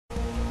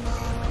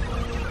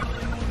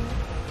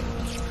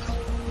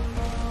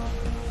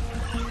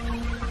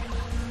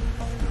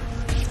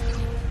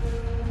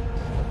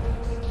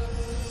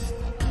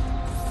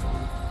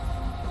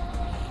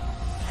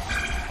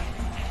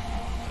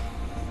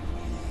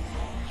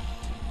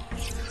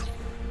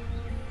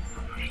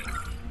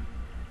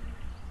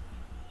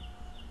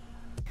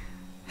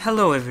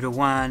Hello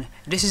everyone,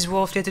 this is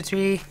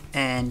Wolf33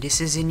 and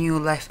this is a new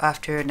Life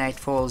After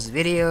Nightfall's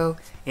video.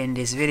 In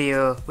this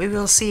video, we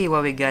will see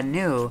what we got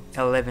new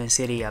in Levin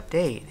City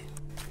update.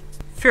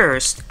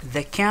 First,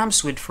 the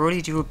camps with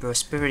 42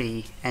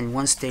 prosperity, and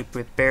once they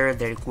prepare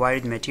the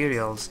required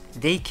materials,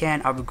 they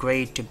can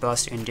upgrade to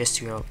boost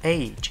industrial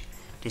age.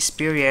 This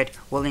period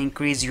will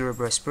increase your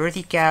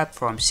prosperity cap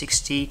from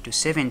 60 to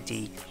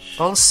 70.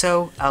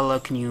 Also,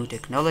 unlock new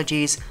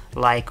technologies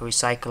like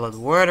recycled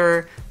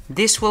water.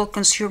 This will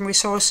consume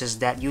resources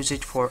that use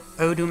it for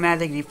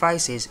automatic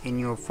devices in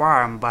your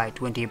farm by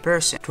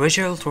 20%.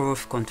 Treasure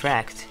Trove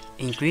Contract.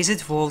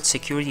 Increased vault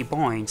security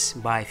points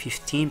by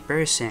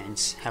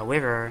 15%.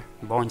 However,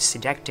 points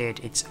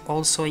deducted, it's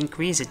also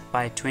increased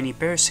by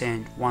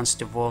 20% once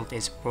the vault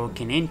is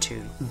broken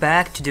into.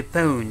 Back to the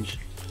pond.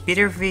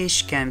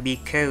 Peterfish can be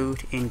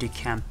caught in the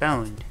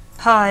compound.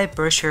 High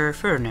pressure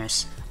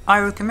furnace. I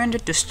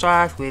recommended to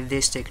start with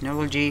this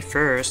technology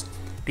first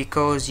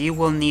because you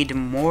will need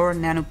more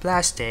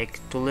nanoplastic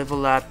to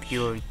level up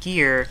your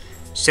gear,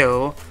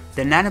 so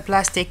the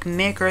nanoplastic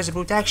maker's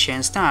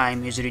production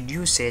time is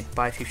reduced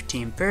by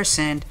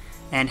 15%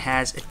 and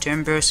has a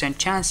 10%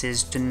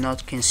 chances to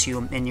not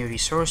consume any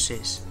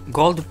resources.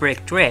 Gold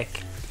brick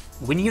trick.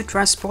 When you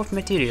transport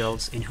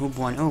materials in Hub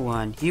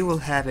 101, you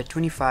will have a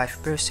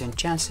 25%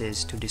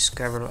 chances to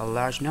discover a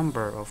large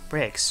number of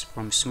bricks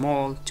from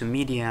small to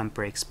medium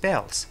brick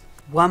spells.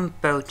 One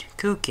pot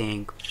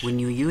cooking. When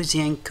you're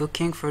using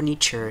cooking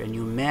furniture in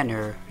your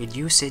manor,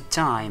 reduce its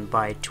time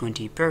by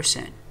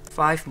 20%.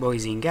 5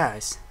 poison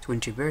gas.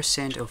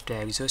 20% of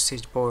the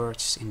exhausted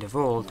boards in the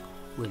vault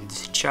will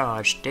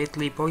discharge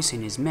deadly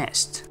poisonous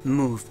mist.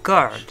 Move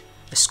guard.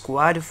 A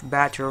squad of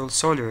battle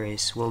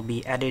soldiers will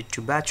be added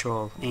to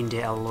battle in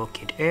the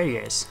allocated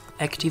areas.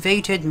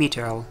 Activated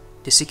metal.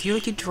 The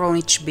security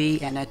drone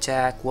HP and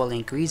attack will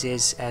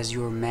increases as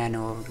your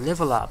manor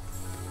level up.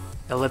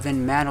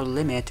 11 manor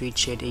limit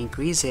reached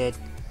increased 10%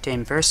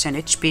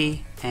 HP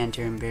and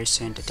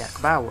 10%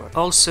 attack power.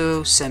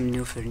 Also, some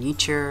new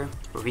furniture,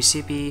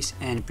 recipes,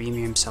 and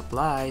premium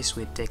supplies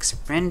with Tex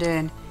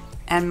Brendan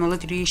and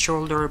military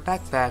shoulder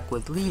backpack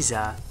with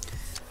Lisa.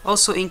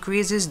 Also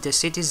increases the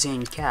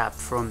citizen cap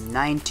from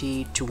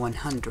 90 to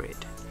 100.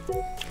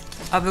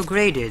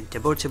 Upgraded the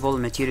portable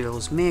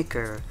materials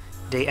maker.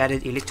 They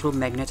added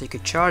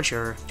electromagnetic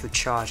charger to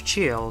charge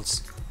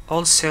shields.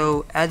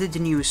 Also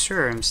added new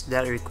serums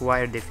that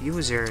require the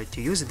user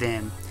to use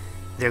them.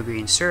 The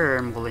green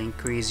serum will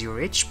increase your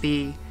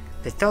HP.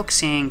 The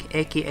toxin,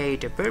 aka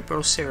the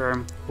purple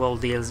serum, will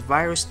deal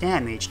virus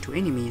damage to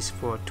enemies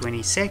for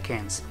 20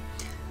 seconds.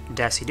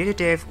 The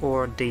sedative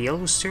or the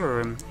yellow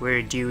serum will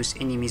reduce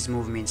enemies'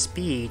 movement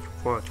speed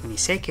for 20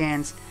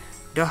 seconds.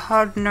 The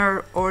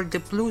hardener or the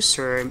blue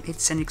serum,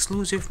 it's an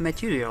exclusive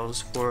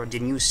materials for the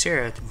new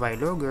cert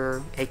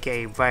Vilogger,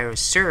 aka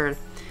virus cert.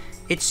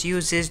 It's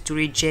uses to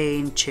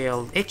regain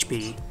chilled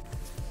HP.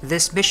 The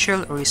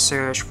special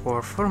research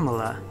for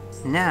formula.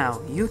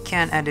 Now you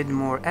can add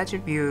more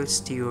attributes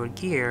to your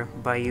gear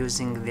by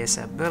using this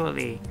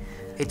ability.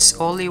 It's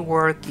only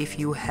work if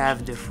you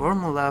have the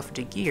formula of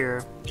the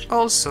gear.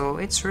 Also,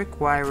 it's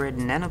required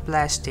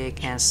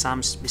nanoplastic and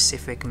some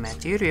specific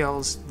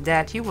materials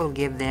that you will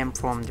get them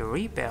from the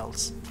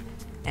repels.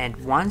 And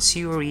once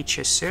you reach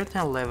a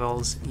certain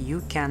levels,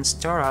 you can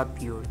start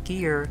up your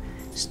gear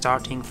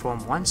starting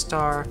from 1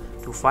 star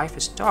to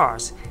 5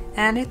 stars,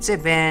 and it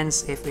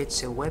depends if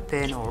it's a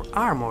weapon or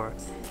armor.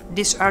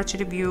 This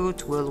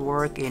attribute will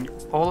work in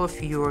all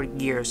of your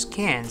gear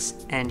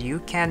skins, and you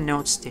can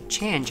notice the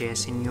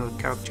changes in your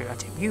character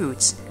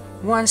attributes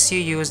once you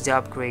use the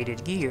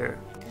upgraded gear.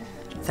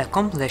 The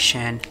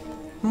completion.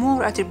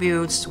 More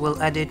attributes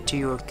will added to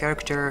your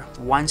character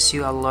once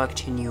you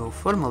unlock a new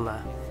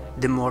formula.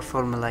 The more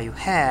formula you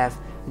have,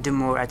 the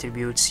more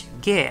attributes you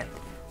get.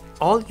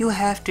 All you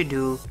have to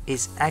do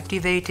is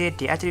activate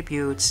the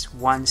attributes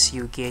once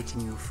you get a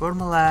new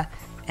formula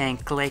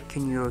and click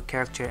on your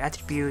character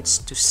attributes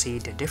to see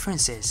the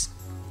differences.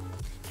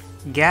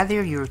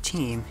 Gather your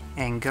team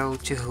and go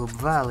to Hope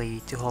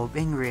Valley to help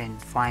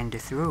Ingrid find the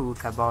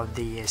truth about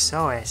the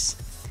SOS.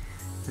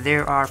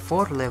 There are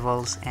 4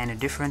 levels and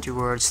different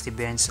rewards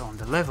depends on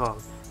the level.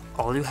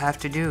 All you have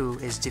to do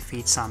is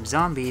defeat some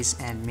zombies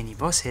and mini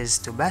bosses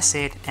to pass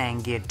it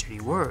and get the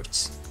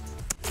rewards.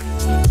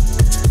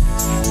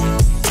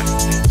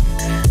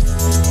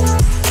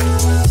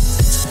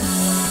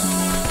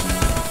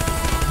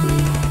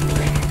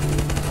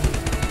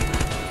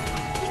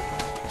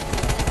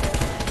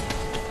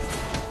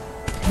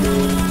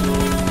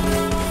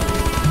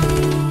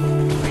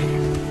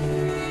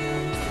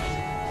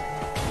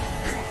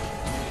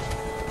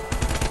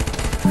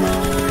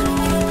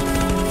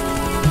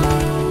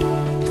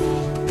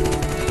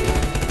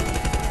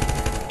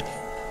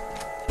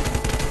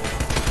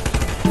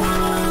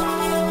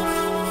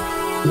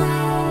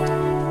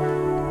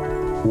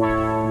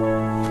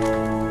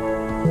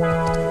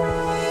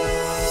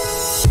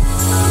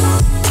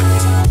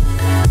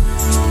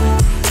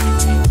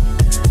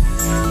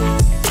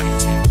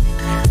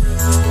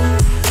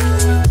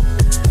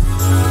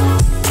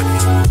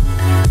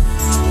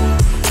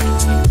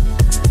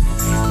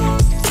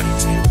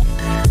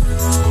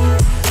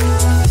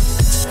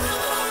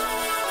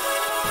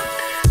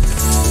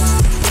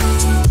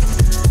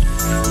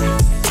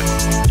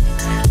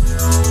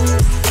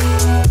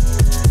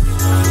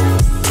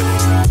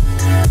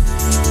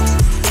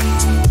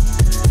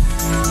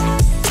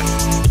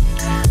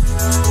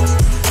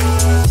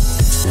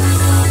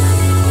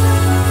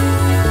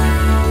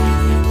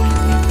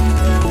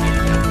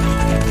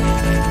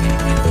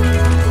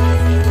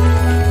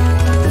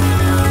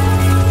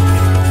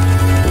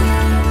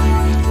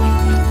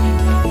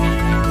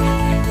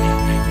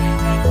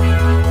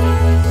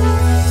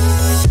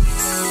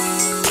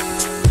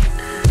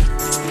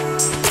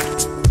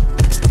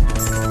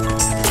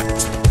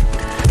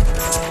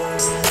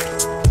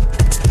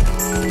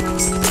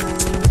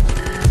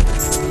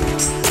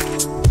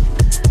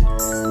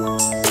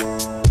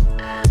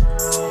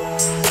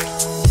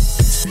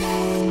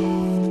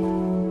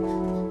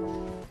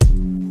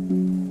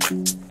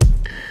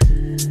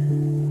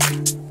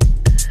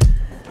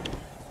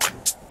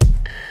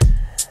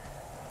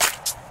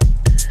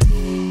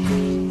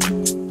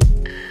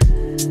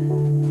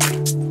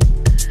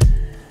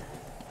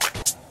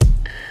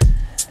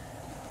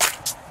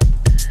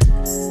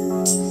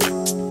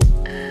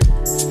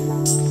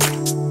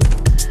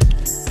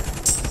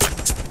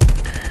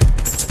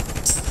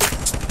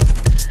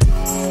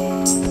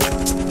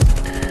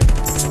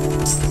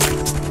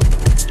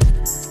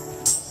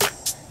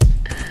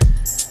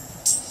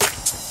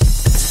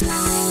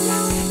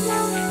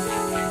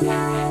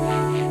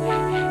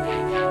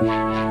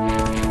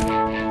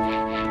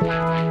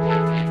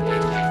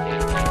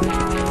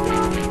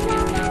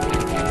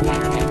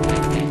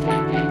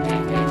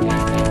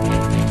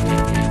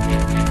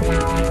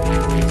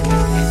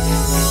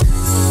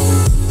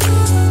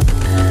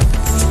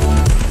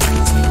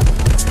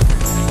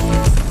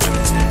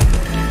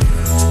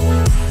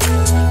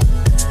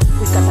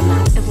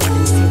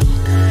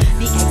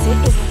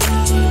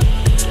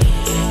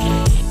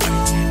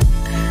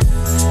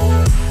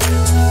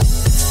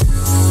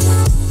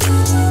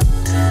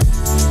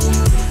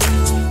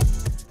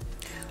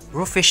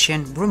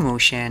 Proficient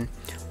promotion.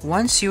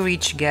 Once you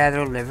reach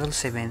gather level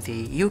 70,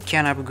 you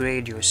can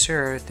upgrade your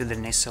sword to the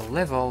next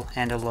level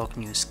and unlock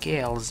new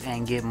skills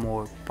and get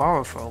more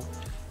powerful.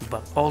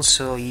 But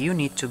also you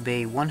need to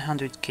pay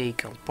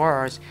 100k gold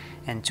bars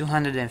and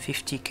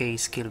 250k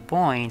skill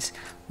points,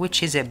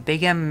 which is a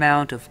big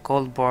amount of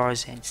gold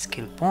bars and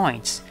skill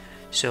points.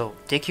 So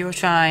take your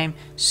time,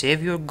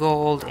 save your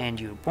gold and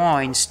your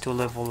points to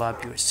level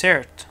up your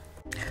sword.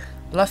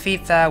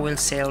 LifeAfter will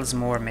sell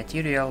more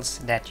materials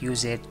that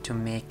use it to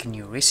make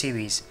new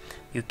recipes.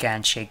 You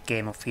can check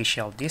game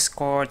official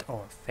Discord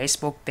or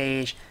Facebook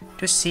page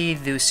to see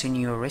those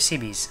new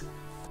recipes.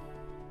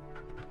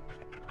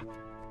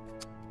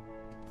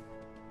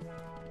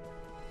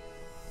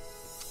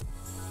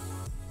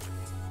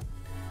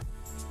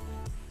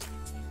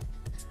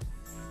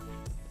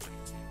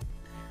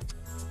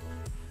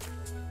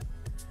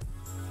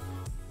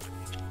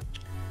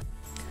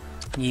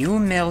 New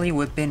melee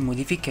weapon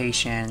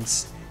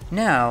modifications.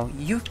 Now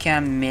you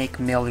can make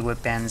melee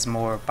weapons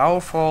more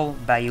powerful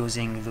by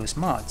using those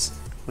mods,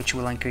 which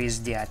will increase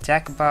the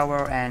attack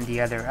power and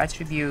the other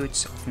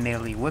attributes of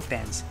melee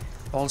weapons.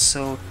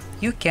 Also,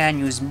 you can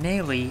use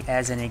melee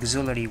as an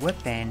auxiliary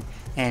weapon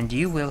and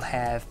you will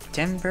have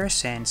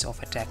 10% of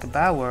attack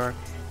power,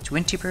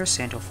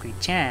 20% of crit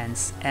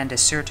chance, and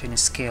certain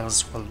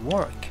skills will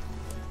work.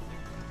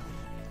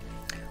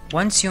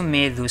 Once you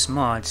made those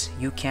mods,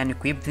 you can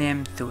equip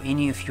them to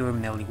any of your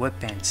melee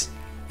weapons,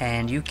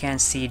 and you can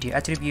see the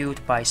attribute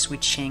by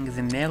switching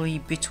the melee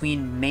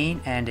between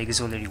main and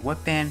auxiliary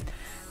weapon.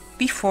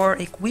 Before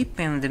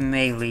equipping the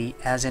melee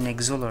as an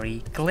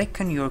auxiliary, click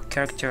on your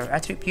character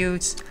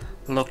attributes,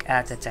 look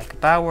at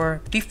attack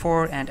power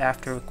before and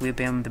after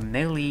equipping the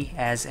melee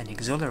as an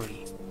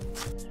auxiliary.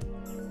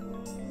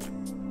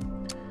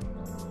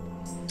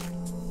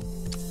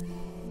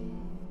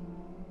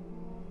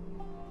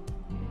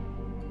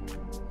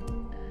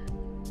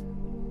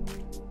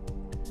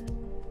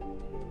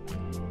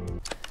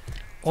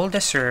 All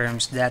the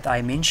terms that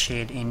I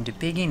mentioned in the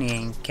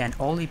beginning can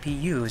only be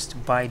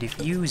used by the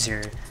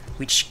user,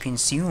 which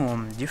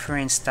consume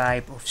different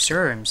type of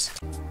terms.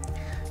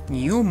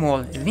 New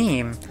mall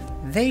theme.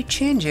 They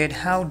changed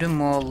how the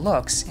mall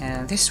looks,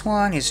 and this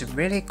one is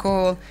really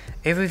cool.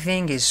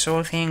 Everything is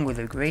sorting with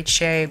a great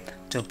shape,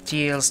 top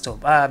deals,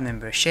 top up,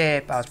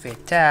 membership,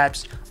 outfit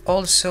tabs.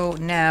 Also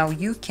now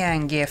you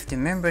can give the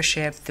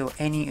membership to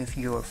any of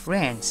your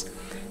friends.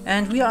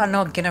 And we are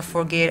not gonna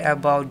forget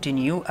about the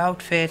new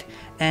outfit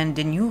and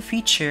the new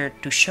feature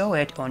to show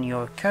it on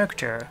your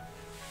character.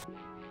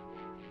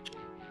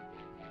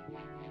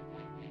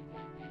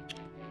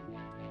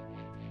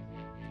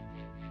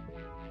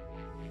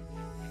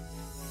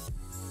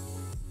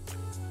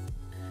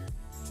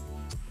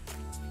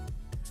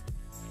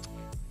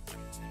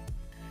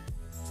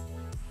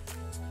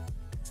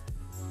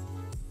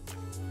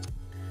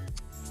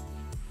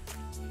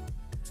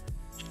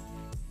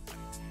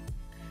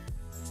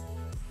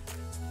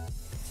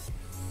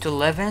 To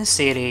Levin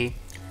City.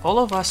 All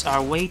of us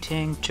are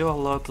waiting to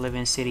unlock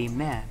Levin City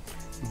map,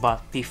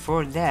 but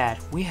before that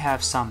we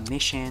have some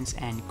missions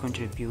and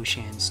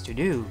contributions to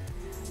do.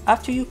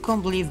 After you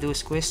complete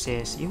those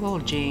quests, you will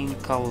gain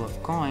a couple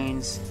of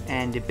coins,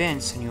 and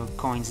depends on your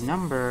coins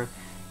number,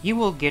 you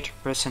will get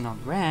personal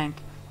rank.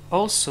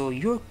 Also,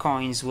 your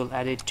coins will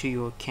add it to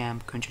your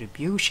camp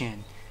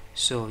contribution,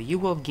 so you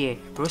will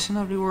get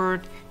personal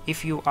reward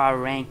if you are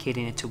ranked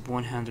in a top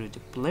 100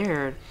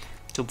 player.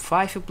 Top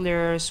 5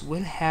 players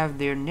will have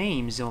their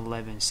names on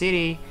Levin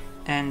City,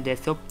 and the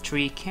top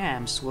 3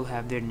 camps will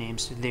have their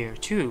names there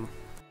too.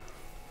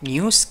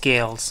 New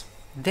skills.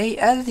 They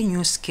added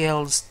new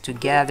skills to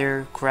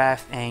gather,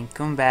 craft, and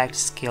combat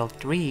skill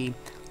 3,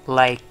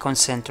 like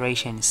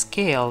concentration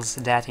skills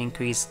that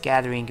increase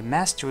gathering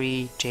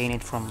mastery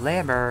gained from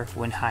labor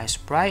when high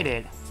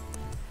sprited.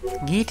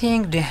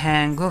 Getting the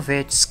hang of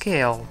it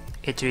skill.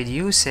 It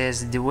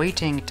reduces the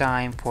waiting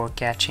time for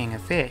catching a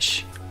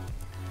fish.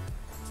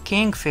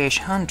 Kingfish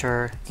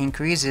Hunter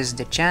increases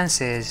the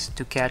chances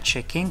to catch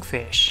a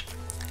kingfish.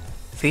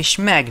 Fish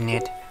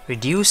Magnet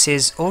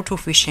reduces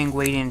auto-fishing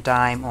waiting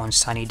time on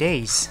sunny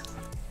days.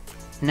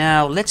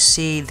 Now let's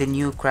see the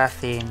new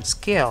crafting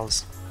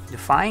skills. The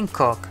Fine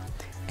Cook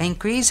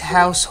increase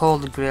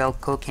household grill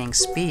cooking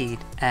speed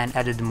and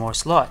added more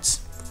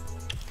slots.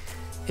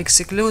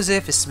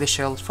 Exclusive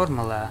Special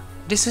Formula.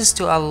 This is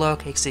to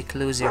unlock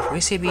exclusive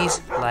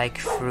recipes like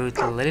Fruit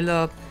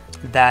Lily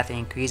that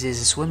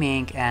increases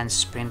swimming and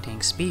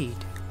sprinting speed.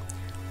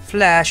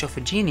 Flash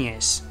of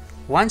Genius.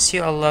 Once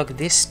you unlock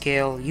this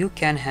skill, you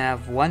can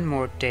have one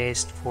more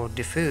taste for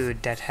the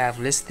food that have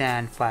less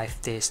than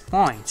 5 taste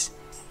points.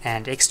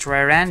 and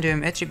extra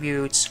random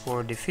attributes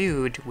for the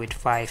food with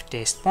 5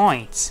 test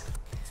points.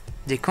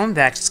 The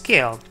combat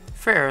skill.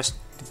 First,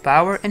 the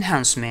power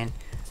enhancement.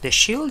 The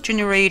shield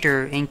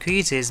generator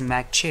increases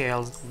max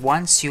shield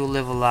once you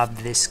level up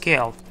this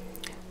skill.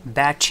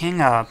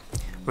 Batching up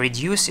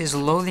reduces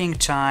loading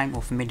time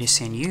of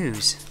medicine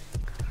use.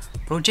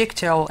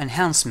 Projectile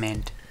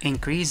enhancement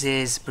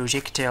increases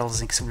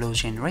projectile's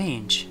explosion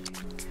range.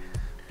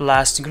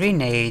 Blast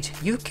grenade.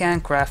 You can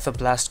craft a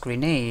blast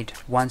grenade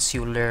once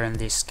you learn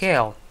this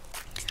skill.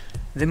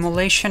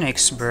 Demolition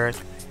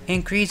expert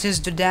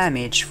increases the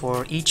damage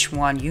for each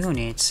one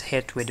units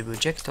hit with the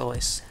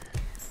projectiles.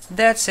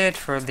 That's it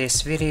for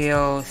this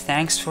video.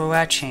 Thanks for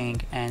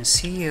watching and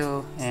see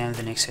you in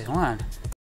the next one.